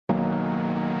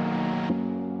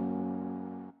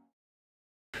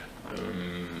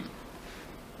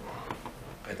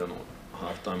I don't know,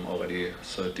 halftime already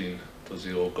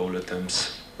 13-0 goal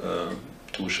attempts,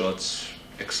 2 shots,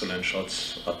 excellent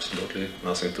shots, absolutely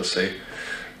nothing to say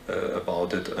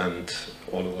about it, and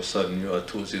all of a sudden you are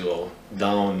 2-0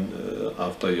 down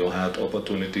after you had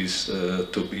opportunities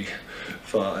to be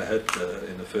far ahead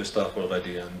in the first half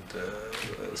already, and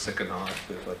second half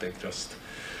with, I think, just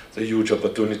the huge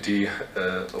opportunity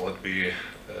would be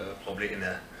probably in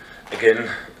again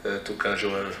too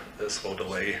casual, throw it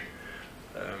away,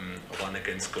 1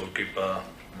 against goalkeeper,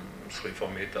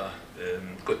 3-4 meter.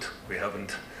 Good, we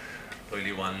haven't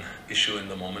really one issue in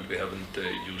the moment. We haven't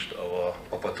used our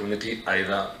opportunity,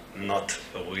 either not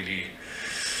really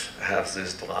have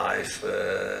this drive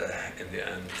in the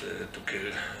end to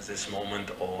kill this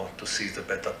moment, or to see the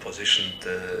better positioned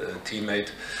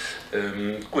teammate.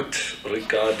 Good,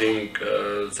 regarding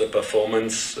the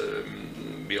performance,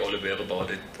 we all aware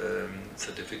about it. It's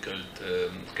a difficult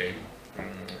game.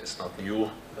 It's not new.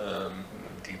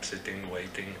 Deep sitting,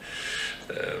 waiting.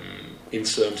 In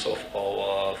terms of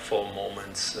our 4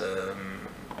 moments,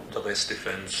 the rest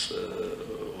defense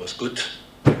was good.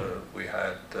 We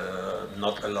had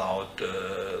not allowed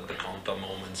the counter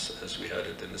moments as we had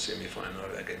it in the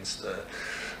semi-final against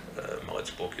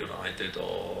Maritzburg United,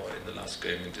 or in the last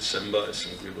game in December. I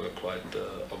think we were quite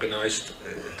organized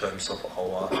in terms of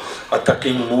our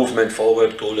attacking movement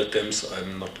forward. Goal attempts,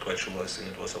 I'm not quite sure, I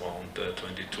think it was around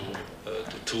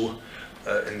 22-2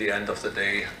 in the end of the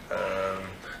day.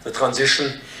 The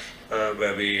transition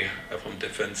where we from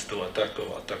defense to attack,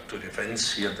 or attack to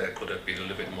defense, here there could have been a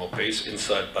little bit more pace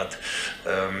inside, but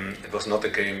it was not a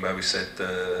game where we said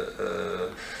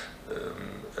a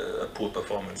poor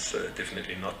performance,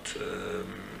 definitely not.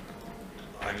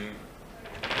 I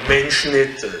mentioned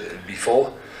it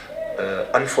before.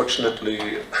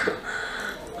 Unfortunately,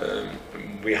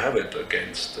 we have it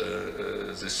against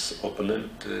this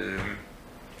opponent.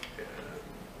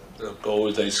 The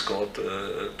goal they scored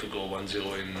to go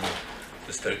 1-0 in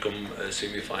the Telkom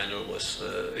semi-final was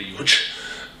a huge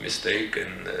mistake,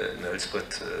 and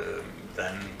but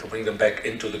then to bring them back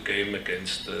into the game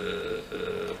against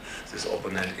this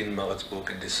opponent in Maritzburg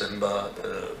in December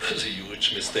was a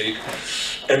huge mistake.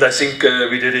 And I think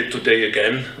we did it today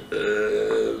again,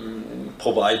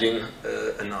 providing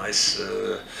a nice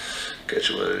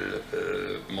casual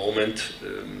moment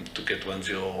to get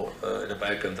 1-0 in the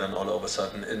back, and then all of a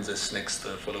sudden in this next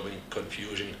following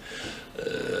confusion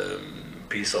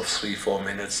piece of 3-4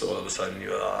 minutes, all of a sudden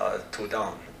you are 2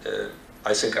 down.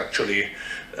 I think actually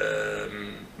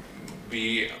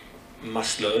we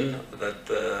must learn that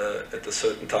at a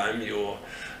certain time you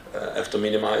have to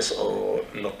minimize, or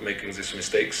not making these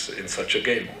mistakes in such a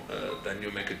game. Then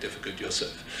you make it difficult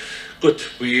yourself. Good,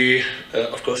 we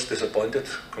of course disappointed.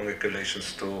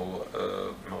 Congratulations to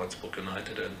Maritzburg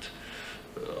United, and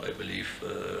I believe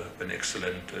an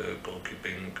excellent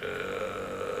goalkeeping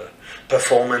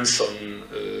performance on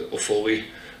Ofori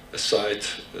side.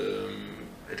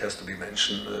 It has to be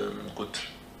mentioned. Good,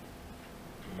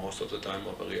 most of the time,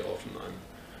 or very often, I'm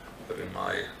having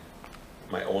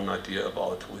my own idea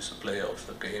about who is the player of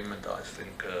the game, and I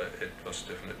think it was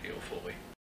definitely Ofori.